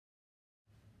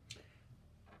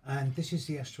And this is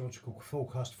the astrological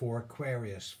forecast for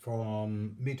Aquarius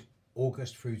from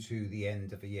mid-August through to the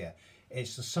end of the year.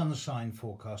 It's the sun sign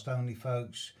forecast only,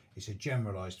 folks. It's a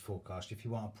generalised forecast. If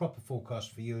you want a proper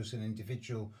forecast for you as an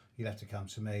individual, you'll have to come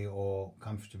to me or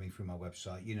come to me through my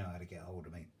website. You know how to get hold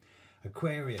of me.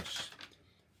 Aquarius,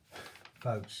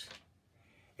 folks,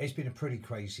 it's been a pretty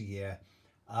crazy year.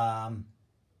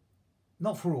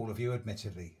 Not for all of you,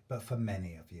 admittedly, but for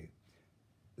many of you.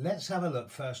 Let's have a look,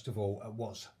 first of all, at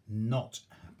what's not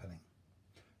happening.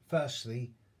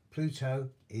 Firstly, Pluto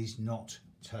is not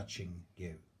touching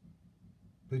you.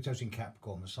 Pluto's in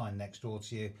Capricorn, the sign next door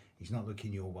to you. He's not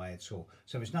looking your way at all.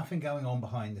 So there's nothing going on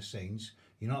behind the scenes.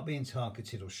 You're not being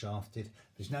targeted or shafted.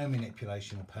 There's no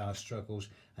manipulation or power struggles,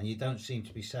 and you don't seem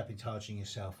to be sabotaging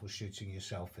yourself or shooting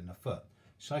yourself in the foot.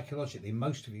 Psychologically,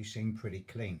 most of you seem pretty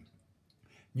clean.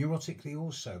 Neurotically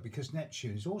also, because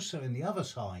Neptune is also in the other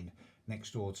sign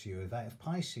next door to you, that of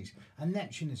Pisces, and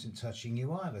Neptune isn't touching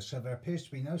you either, so there appears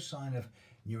to be no sign of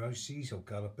neuroses or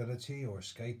gullibility or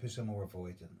escapism or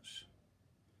avoidance.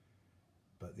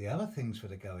 But the other things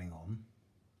that are going on,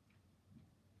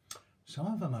 some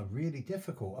of them are really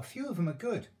difficult, a few of them are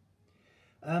good.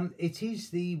 It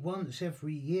is the once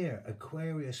every year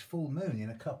Aquarius full moon in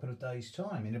a couple of days'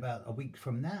 time, in about a week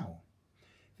from now.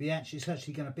 It's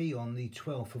actually going to be on the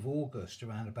 12th of August,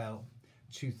 around about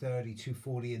 2:30,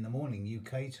 2:40 in the morning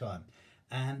UK time.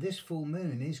 And this full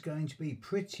moon is going to be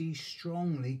pretty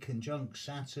strongly conjunct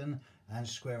Saturn and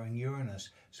squaring Uranus.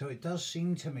 So it does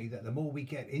seem to me that the more we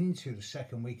get into the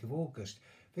second week of August,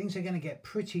 things are going to get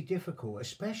pretty difficult,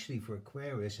 especially for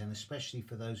Aquarius and especially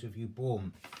for those of you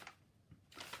born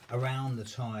around the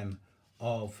time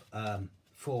of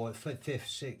 4th, 5th,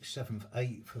 6th, 7th,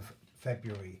 8th of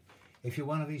February. If you're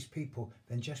one of these people,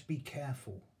 then just be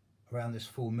careful around this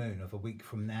full moon of a week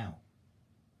from now.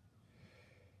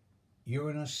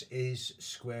 Uranus is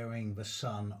squaring the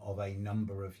sun of a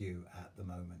number of you at the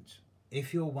moment.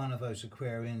 If you're one of those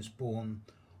Aquarians born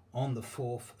on the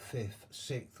 4th, 5th,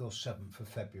 6th or 7th of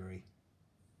February,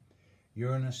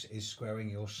 Uranus is squaring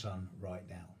your sun right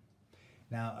now.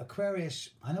 Now, Aquarius,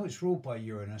 I know it's ruled by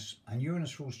Uranus, and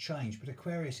Uranus rules change, but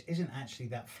Aquarius isn't actually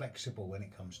that flexible when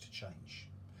it comes to change.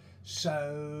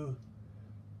 So,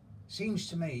 seems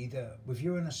to me that with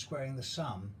Uranus squaring the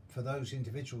sun, for those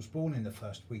individuals born in the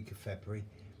first week of February,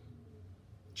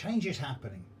 change is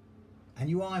happening. And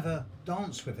you either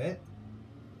dance with it,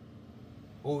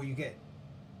 or you get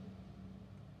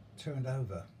turned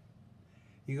over.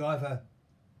 You either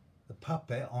the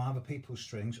puppet on other people's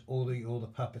strings, or the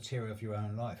puppeteer of your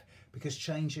own life, because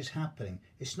change is happening.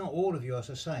 It's not all of you,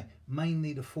 as I say,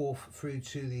 mainly the 4th through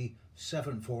to the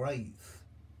 7th or 8th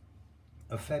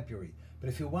of February. But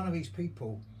if you're one of these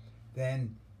people,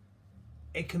 then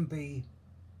it can be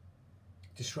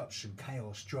disruption,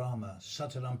 chaos, drama,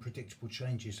 sudden unpredictable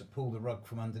changes that pull the rug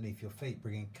from underneath your feet,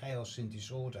 bringing chaos and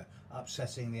disorder,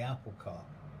 upsetting the apple cart.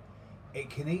 It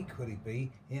can equally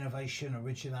be innovation,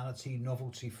 originality,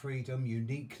 novelty, freedom,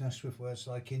 uniqueness, with words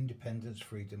like independence,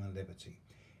 freedom and liberty.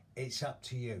 It's up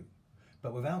to you.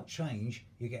 But without change,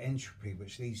 you get entropy,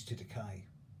 which leads to decay.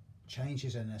 Change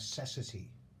is a necessity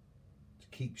to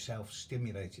keep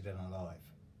self-stimulated and alive.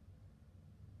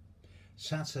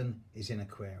 Saturn is in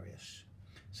Aquarius.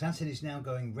 Saturn is now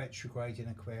going retrograde in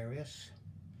Aquarius,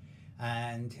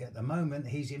 and at the moment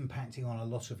he's impacting on a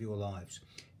lot of your lives.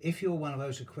 If you're one of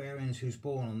those Aquarians who's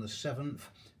born on the 7th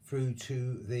through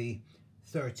to the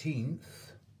 13th,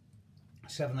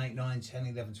 7, 8, 9, 10,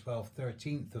 11, 12,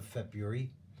 13th of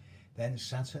February, then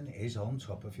Saturn is on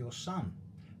top of your sun.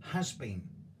 Has been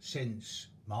since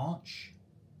March,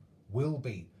 will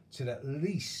be till at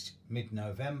least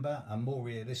mid-November, and more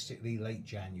realistically late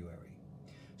January.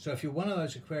 So if you're one of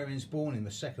those Aquarians born in the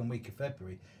second week of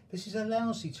February, this is a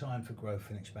lousy time for growth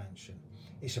and expansion.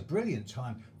 It's a brilliant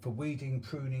time for weeding,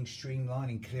 pruning,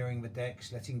 streamlining, clearing the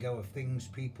decks, letting go of things,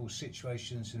 people,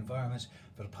 situations, environments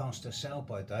that are past their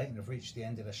sell-by date and have reached the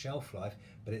end of their shelf life,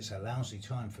 but it's a lousy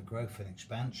time for growth and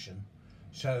expansion.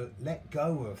 So let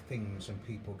go of things and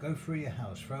people. Go through your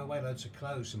house, throw away loads of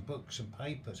clothes and books and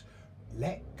papers.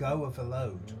 Let go of the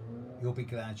load. You'll be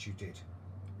glad you did.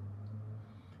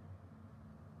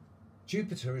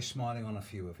 Jupiter is smiling on a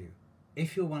few of you.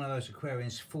 If you're one of those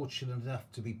Aquarians fortunate enough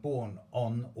to be born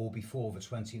on or before the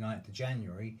 29th of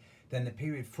January, then the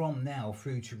period from now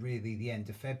through to really the end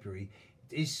of February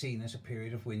is seen as a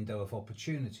period of window of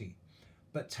opportunity.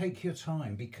 But take your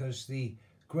time, because the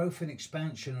growth and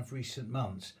expansion of recent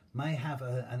months may have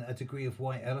a degree of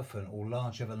white elephant or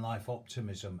larger than life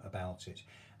optimism about it.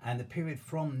 And the period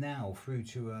from now through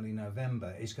to early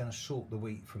November is going to sort the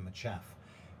wheat from the chaff.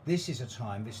 this is a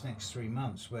time, this next 3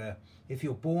 months, where if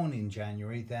you're born in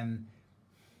January, then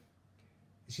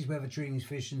this is where the dreams,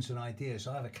 visions and ideas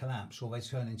either collapse or they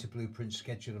turn into blueprint,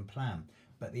 schedule and plan.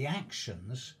 But the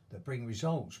actions that bring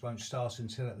results won't start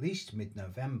until at least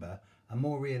mid-November, and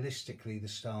more realistically the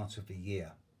start of the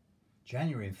year.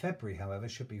 January and February, however,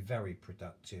 should be very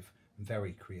productive and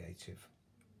very creative.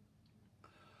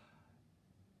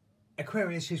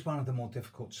 Aquarius is one of the more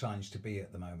difficult signs to be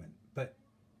at the moment, but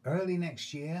early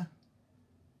next year,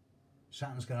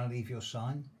 Saturn's going to leave your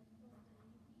sign.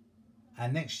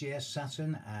 And next year,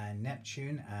 Saturn and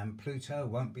Neptune and Pluto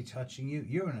won't be touching you.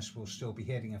 Uranus will still be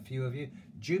hitting a few of you.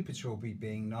 Jupiter will be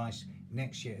being nice.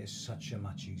 Next year is such a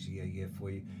much easier year for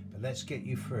you. But let's get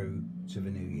you through to the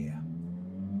new year.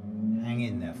 Hang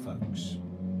in there, folks.